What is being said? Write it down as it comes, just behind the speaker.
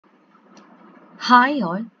Hi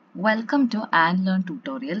all, welcome to and Learn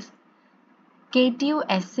Tutorials. KTU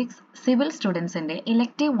S6 Civil Studentsന്റെ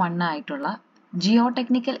Elective 1 ആയിട്ടുള്ള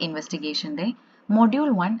Geotechnical Investigationന്റെ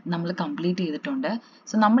Module 1 നമ്മൾ complete ചെയ്തിട്ടുണ്ട്.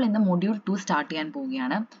 So നമ്മൾ ഇന്ന് Module 2 സ്റ്റാർട്ട് ചെയ്യാൻ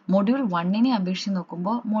പോവുകയാണ്. Module 1നെ അപേക്ഷിച്ച്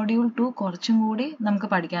നോക്കുമ്പോൾ Module 2 കുറച്ചും കൂടി നമുക്ക്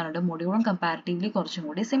പഠിക്കാനുണ്ട്. Module 1 കമ്പാരിറ്റീവ്ലി കുറച്ചും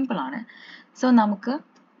കൂടി സിമ്പിൾ ആണ്. സോ നമുക്ക്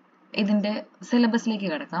ഇതിന്റെ സിലബസിലേക്ക്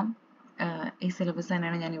കിടക്കാം. ഈ സിലബസ്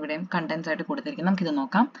തന്നെയാണ് ഞാൻ ഇവിടെയും കണ്ടന്റ്സ് ആയിട്ട് കൊടുത്തിരിക്കുന്നത്. നമുക്കിത്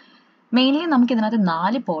നോക്കാം. മെയിൻലി നമുക്ക് ഇതിനകത്ത്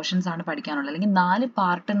 4 പോർഷൻസ് ആണ് പഠിക്കാനുള്ളത്, അല്ലെങ്കിൽ 4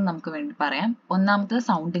 പാർട്ട് എന്ന് നമുക്ക് വേണ്ടി പറയാം. ഒന്നാമത്തത്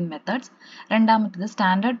സൗണ്ടിങ് മെത്തേഡ്സ്, രണ്ടാമത്തത്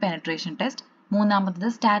സ്റ്റാൻഡേർഡ് പെനട്രേഷൻ ടെസ്റ്റ്, മൂന്നാമത്തത്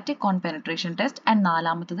static cone penetration test and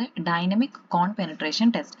നാലാമത്തത് ഡൈനമിക് കോൺ penetration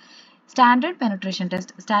test. Standard penetration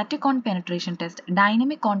test, static കോൺ പെനട്രേഷൻ ടെസ്റ്റ്,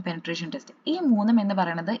 ഡൈനമിക് കോൺ പെനട്രേഷൻ ടെസ്റ്റ്, ഈ മൂന്നും എന്ന്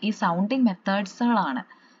പറയുന്നത് ഈ സൗണ്ടിങ് മെത്തേഡ്സുകളാണ്.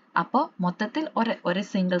 അപ്പോൾ മൊത്തത്തിൽ ഒരു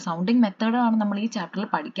സിംഗിൾ സൗണ്ടിങ് മെത്തേഡാണ് നമ്മൾ ഈ ചാപ്റ്ററിൽ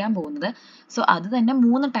പഠിക്കാൻ പോകുന്നത്. സോ അത് തന്നെ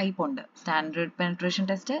 3 ടൈപ്പ് ഉണ്ട്: standard penetration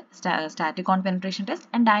test, static cone penetration test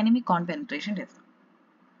and dynamic cone penetration test.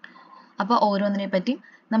 അപ്പോൾ ഓരോന്നിനെ പറ്റി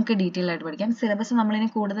നമുക്ക് ഡീറ്റെയിൽ ആയിട്ട് പഠിക്കാം. സിലബസ് നമ്മളിനി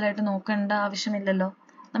കൂടുതലായിട്ട് നോക്കേണ്ട ആവശ്യമില്ലല്ലോ.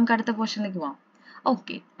 നമുക്ക് അടുത്ത പോർഷനിലേക്ക് പോകാം.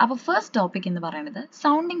 ഓക്കെ, അപ്പോൾ ഫസ്റ്റ് ടോപ്പിക് എന്ന് പറയുന്നത്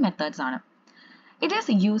സൗണ്ടിങ് മെത്തേഡ്സ് ആണ്. It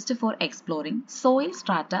is used for exploring soil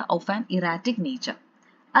strata of an erratic nature.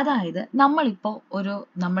 അതായത് നമ്മളിപ്പോൾ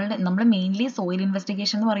നമ്മൾ മെയിൻലി സോയിൽ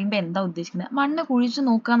ഇൻവെസ്റ്റിഗേഷൻ എന്ന് പറയുമ്പോൾ എന്താ ഉദ്ദേശിക്കുന്നത്? മണ്ണ് കുഴിച്ചു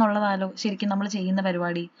നോക്കുക എന്നുള്ളതാലോ ശരിക്കും നമ്മൾ ചെയ്യുന്ന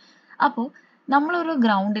പരിപാടി. അപ്പോൾ നമ്മളൊരു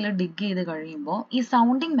ഗ്രൗണ്ടിൽ ഡിഗ് ചെയ്ത് കഴിയുമ്പോൾ ഈ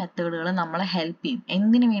സൗണ്ടിങ് മെത്തേഡുകൾ നമ്മളെ ഹെൽപ്പ് ചെയ്യും.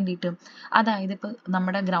 എന്തിനു വേണ്ടിയിട്ട്? അതായത് ഇപ്പോൾ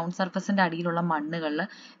നമ്മുടെ ഗ്രൗണ്ട് സർഫസിന്റെ അടിയിലുള്ള മണ്ണുകളിൽ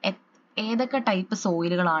ഏതൊക്കെ ടൈപ്പ്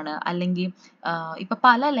സോയിലുകളാണ്, അല്ലെങ്കിൽ ഇപ്പൊ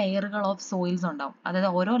പല ലെയറുകൾ ഓഫ് സോയിൽസ് ഉണ്ടാവും. അതായത്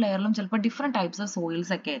ഓരോ ലെയറിലും ചിലപ്പോൾ ഡിഫറെന്റ് ടൈപ്സ് ഓഫ്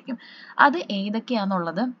സോയിൽസ് ഒക്കെ ആയിരിക്കും. അത്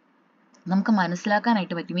ഏതൊക്കെയാണെന്നുള്ളത് നമുക്ക്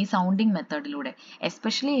മനസ്സിലാക്കാനായിട്ട് പറ്റും ഈ സൗണ്ടിങ് മെത്തേഡിലൂടെ.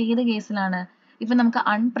 എസ്പെഷ്യലി ഏത് കേസിലാണ്? ഇപ്പൊ നമുക്ക്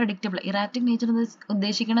അൺപ്രഡിക്റ്റബിൾ, ഇറാറ്റിക് നേച്ചർ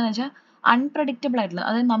ഉദ്ദേശിക്കണമെന്ന് വെച്ചാൽ അൺപ്രഡിക്റ്റബിൾ ആയിട്ടുള്ള,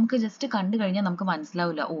 അതായത് നമുക്ക് ജസ്റ്റ് കണ്ടു കഴിഞ്ഞാൽ നമുക്ക്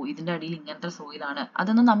മനസ്സിലാവില്ല, ഓ ഇതിന്റെ അടിയിൽ ഇങ്ങനത്തെ സോയിലാണ്.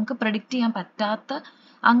 അതൊന്നും നമുക്ക് പ്രഡിക്റ്റ് ചെയ്യാൻ പറ്റാത്ത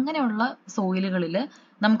അങ്ങനെയുള്ള സോയിലുകളിൽ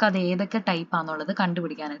നമുക്ക് അത് ഏതൊക്കെ ടൈപ്പ് ആണെന്നുള്ളത്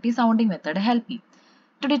കണ്ടുപിടിക്കാനായിട്ട് ഈ സൗണ്ടിങ് മെത്തേഡ് ഹെൽപ്പ് ചെയ്യും.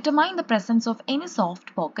 To determine the presence of any soft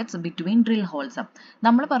pockets between drill holes.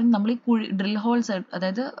 നമ്മൾ പറഞ്ഞു, നമ്മൾ ഈ ഡ്രിൽ ഹോൾസ്,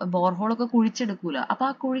 അതായത് ബോർഹോളൊക്കെ കുഴിച്ചെടുക്കൂല. അപ്പോൾ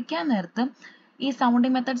ആ കുഴിക്കാൻ നേരത്ത് ഈ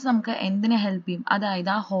സൗണ്ടിങ് മെത്തേഡ്സ് നമുക്ക് എന്തിനെ ഹെൽപ്പ് ചെയ്യും?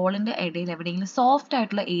 അതായത് ആ ഹോളിന്റെ ഇടയിൽ എവിടെയെങ്കിലും സോഫ്റ്റ്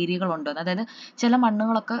ആയിട്ടുള്ള ഏരിയകൾ ഉണ്ടോ, അതായത് ചില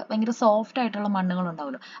മണ്ണുകളൊക്കെ ഭയങ്കര സോഫ്റ്റ് ആയിട്ടുള്ള മണ്ണുകൾ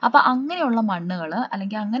ഉണ്ടാവുമല്ലോ. അപ്പോൾ അങ്ങനെയുള്ള മണ്ണുകൾ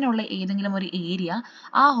അല്ലെങ്കിൽ അങ്ങനെയുള്ള ഏതെങ്കിലും ഒരു ഏരിയ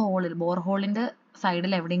ആ ഹോളിൽ, ബോർഹോളിന്റെ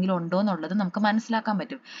സൈഡിൽ എവിടെയെങ്കിലും ഉണ്ടോ എന്നുള്ളത് നമുക്ക് മനസ്സിലാക്കാൻ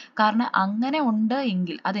പറ്റും. കാരണം അങ്ങനെ ഉണ്ട്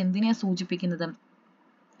എങ്കിൽ അത് എന്തിനെയാണ് സൂചിപ്പിക്കുന്നത്?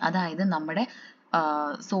 അതായത് നമ്മുടെ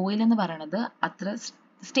സോയിൽ എന്ന് പറയുന്നത് അത്ര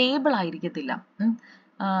സ്റ്റേബിൾ ആയിരിക്കത്തില്ല.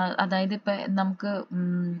 അതായത് ഇപ്പൊ നമുക്ക്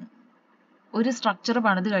ഒരു സ്ട്രക്ചർ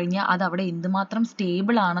പണിത് കഴിഞ്ഞാൽ അത് അവിടെ എന്തുമാത്രം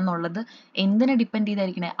സ്റ്റേബിൾ ആണെന്നുള്ളത് എന്തിനെ ഡിപ്പെൻഡ്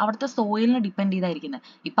ചെയ്തായിരിക്കണേ? അവിടുത്തെ സോയിലിനെ ഡിപ്പെൻഡ് ചെയ്തായിരിക്കുന്നത്.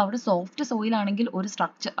 ഇപ്പൊ അവിടെ സോഫ്റ്റ് സോയിൽ ആണെങ്കിൽ ഒരു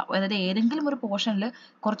സ്ട്രക്ചർ, അതായത് ഏതെങ്കിലും ഒരു പോർഷനിൽ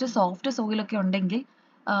കുറച്ച് സോഫ്റ്റ് സോയിലൊക്കെ ഉണ്ടെങ്കിൽ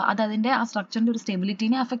അത് അതിന്റെ ആ സ്ട്രക്ചറിന്റെ ഒരു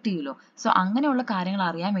സ്റ്റെബിലിറ്റിനെ അഫക്ട് ചെയ്യുമല്ലോ. സോ അങ്ങനെയുള്ള കാര്യങ്ങൾ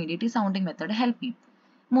അറിയാൻ വേണ്ടിയിട്ട് ഈ സൗണ്ടിങ് മെത്തേഡ് ഹെൽപ്പ് ചെയ്യും.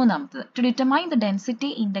 മൂന്നാമത്തത്, to determine the density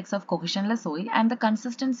index of cohesionless soil and the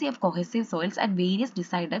consistency of cohesive soils at various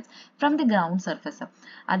deciduous from the ground surface.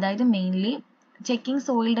 അതായത് mainly checking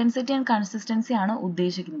soil density and consistency ആണ്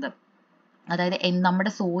ഉദ്ദേശിക്കുന്നത്. അതായത്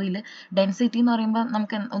നമ്മുടെ സോയിൽ ഡെൻസിറ്റി എന്ന് പറയുമ്പോൾ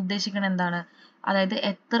നമുക്ക് ഉദ്ദേശിക്കുന്നത് എന്താണ്? അതായത്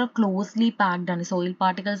എത്ര ക്ലോസ്ലി പാക്ഡ് ആണ് സോയിൽ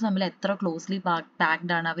പാർട്ടിക്കിൾസ് തമ്മിൽ, എത്ര ക്ലോസ്ലി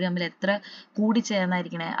പാക്ഡ് ആണ്, അവർ തമ്മിൽ എത്ര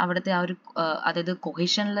കൂടിച്ചേർന്നായിരിക്കണേ, അവിടുത്തെ ആ ഒരു അതായത്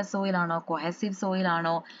കൊഹേഷൻലെസ് സോയിൽ ആണോ, കൊഹസീവ് സോയിൽ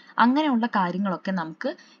ആണോ, അങ്ങനെയുള്ള കാര്യങ്ങളൊക്കെ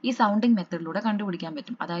നമുക്ക് ഈ സൗണ്ടിങ് മെത്തേഡിലൂടെ കണ്ടുപിടിക്കാൻ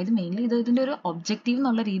പറ്റും. അതായത് മെയിൻലി ഇതിന്റെ ഒരു ഒബ്ജക്റ്റീവ്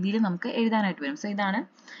എന്നുള്ള രീതിയിൽ നമുക്ക് എഴുതാനായിട്ട് വരും. സോ ഇതാണ്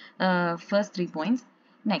first 3 points.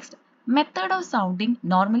 Next, method of sounding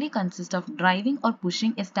normally consists of driving or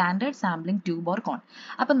pushing a standard sampling tube or cone.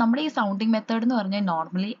 അപ്പം നമ്മുടെ ഈ സൗണ്ടിങ് മെത്തേഡ് എന്ന് പറഞ്ഞാൽ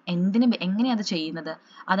നോർമലി എങ്ങനെയാണ് അത് ചെയ്യുന്നത്?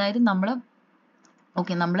 അതായത്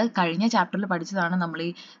നമ്മൾ കഴിഞ്ഞ ചാപ്റ്ററിൽ പഠിച്ചതാണ്, നമ്മൾ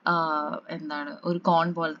ഈ എന്താണ് ഒരു കോൺ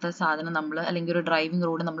പോലത്തെ സാധനം നമ്മൾ, അല്ലെങ്കിൽ ഒരു ഡ്രൈവിംഗ്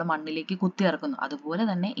റോഡ് നമ്മൾ മണ്ണിലേക്ക് കുത്തി ഇറക്കുന്നു. അതുപോലെ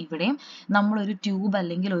തന്നെ ഇവിടെയും നമ്മളൊരു ട്യൂബ്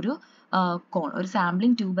അല്ലെങ്കിൽ ഒരു കോൺ, ഒരു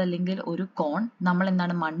സാമ്പിളിംഗ് ട്യൂബ് അല്ലെങ്കിൽ ഒരു കോൺ നമ്മൾ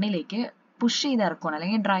എന്താണ് മണ്ണിലേക്ക് പുഷ് ചെയ്ത് ഇറക്കുവാണ്,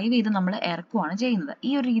 അല്ലെങ്കിൽ ഡ്രൈവ് ചെയ്ത് നമ്മൾ ഇറക്കുവാണ് ചെയ്യുന്നത്.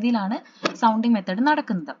 ഈ ഒരു രീതിയിലാണ് സൗണ്ടിങ് മെത്തേഡ്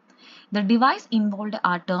നടക്കുന്നത്. The device involved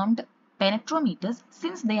are termed penetrometers,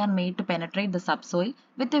 since they are made to penetrate the subsoil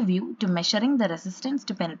with a view to measuring the resistance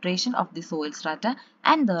to penetration of the soil strata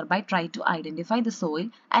and thereby try to identify the soil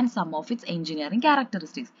and some of its engineering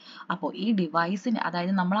characteristics. അപ്പോൾ ഈ ഡിവൈസിന്,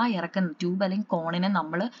 അതായത് നമ്മൾ ആ ഇറക്കുന്ന tube അല്ലെങ്കിൽ കോണിനെ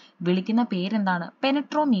നമ്മൾ വിളിക്കുന്ന പേരെന്താണ്?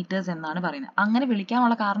 പെനട്രോമീറ്റേഴ്സ് എന്നാണ് പറയുന്നത്. അങ്ങനെ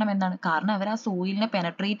വിളിക്കാനുള്ള കാരണം എന്താണ്? കാരണം അവർ ആ സോയിലിനെ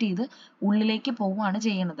പെനട്രേറ്റ് ചെയ്ത് ഉള്ളിലേക്ക് പോവുകയാണ്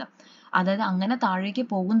ചെയ്യുന്നത്. അതായത് അങ്ങനെ താഴേക്ക്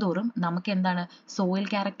പോകുന്തോറും നമുക്ക് എന്താണ് സോയിൽ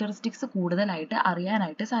ക്യാരക്ടറിസ്റ്റിക്സ് കൂടുതലായിട്ട്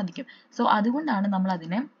അറിയാനായിട്ട് സാധിക്കും. സോ അതുകൊണ്ടാണ് നമ്മൾ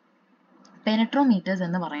അതിനെ പെനട്രോമീറ്റേഴ്സ്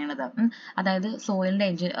എന്ന് പറയുന്നത് അതായത്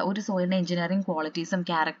ഒരു സോയിലിന്റെ എഞ്ചിനീയറിംഗ് ക്വാളിറ്റീസും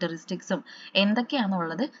ക്യാരക്ടറിസ്റ്റിക്സും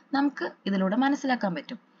എന്തൊക്കെയാണെന്നുള്ളത് നമുക്ക് ഇതിലൂടെ മനസ്സിലാക്കാൻ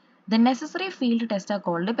പറ്റും. The necessary field test are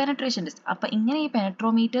called penetration test. അപ്പോൾ ഇങ്ങനെ ഈ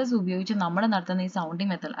പെനട്രോമീറ്റേഴ്സ് ഉപയോഗിച്ച് നമ്മൾ നടത്തുന്ന ഈ സൗണ്ടിങ്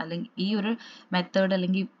മെത്തേഡ് അല്ലെങ്കിൽ ഈ ഒരു മെത്തേഡ്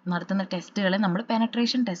അല്ലെങ്കിൽ നടത്തുന്ന ടെസ്റ്റുകളെ നമ്മൾ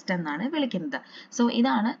പെനട്രേഷൻ ടെസ്റ്റ് എന്നാണ് വിളിക്കുന്നത്. സോ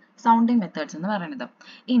ഇതാണ് സൗണ്ടിങ് മെത്തേഡ്സ് എന്ന് പറയുന്നത്.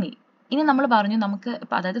 ഇനി നമ്മൾ പറഞ്ഞു നമുക്ക്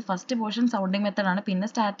അതായത് ഫസ്റ്റ് പോർഷൻ സൗണ്ടിങ് മെത്തേഡ് ആണ്, പിന്നെ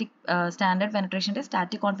standard penetration test,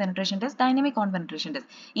 static on penetration test, dynamic on penetration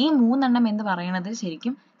test. ഈ മൂന്നെണ്ണം എന്ന് പറയുന്നത്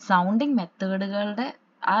ശരിക്കും സൗണ്ടിങ് മെത്തേഡുകളുടെ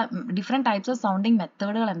ആ ഡിഫറെൻറ്റ് ടൈപ്സ് ഓഫ് സൗണ്ടിങ്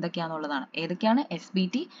മെത്തേഡുകൾ എന്തൊക്കെയാണെന്നുള്ളതാണ്. ഏതൊക്കെയാണ്?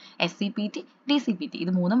 SBT, SCPT, DCPT.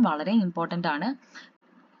 ഇത് മൂന്നും വളരെ ഇമ്പോർട്ടൻ്റ് ആണ്.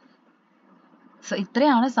 സോ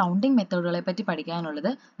ഇത്രയാണ് സൗണ്ടിങ് മെത്തേഡുകളെ പറ്റി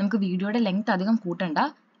പഠിക്കാനുള്ളത്. നമുക്ക് വീഡിയോയുടെ ലെങ്ത് അധികം കൂട്ടണ്ട,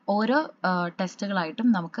 ഓരോ ടെസ്റ്റുകളായിട്ടും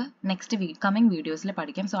നമുക്ക് കമ്മിങ് വീഡിയോസിൽ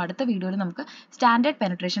പഠിക്കാം. സോ അടുത്ത വീഡിയോയിൽ നമുക്ക് സ്റ്റാൻഡേർഡ്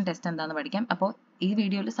പെനട്രേഷൻ ടെസ്റ്റ് എന്താണെന്ന് പഠിക്കാം. അപ്പോൾ ഈ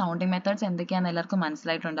വീഡിയോയിൽ സൗണ്ടിങ് മെത്തേഡ്സ് എന്തൊക്കെയാണെന്ന് എല്ലാവർക്കും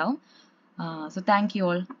മനസ്സിലായിട്ടുണ്ടാവും. So thank you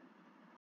all.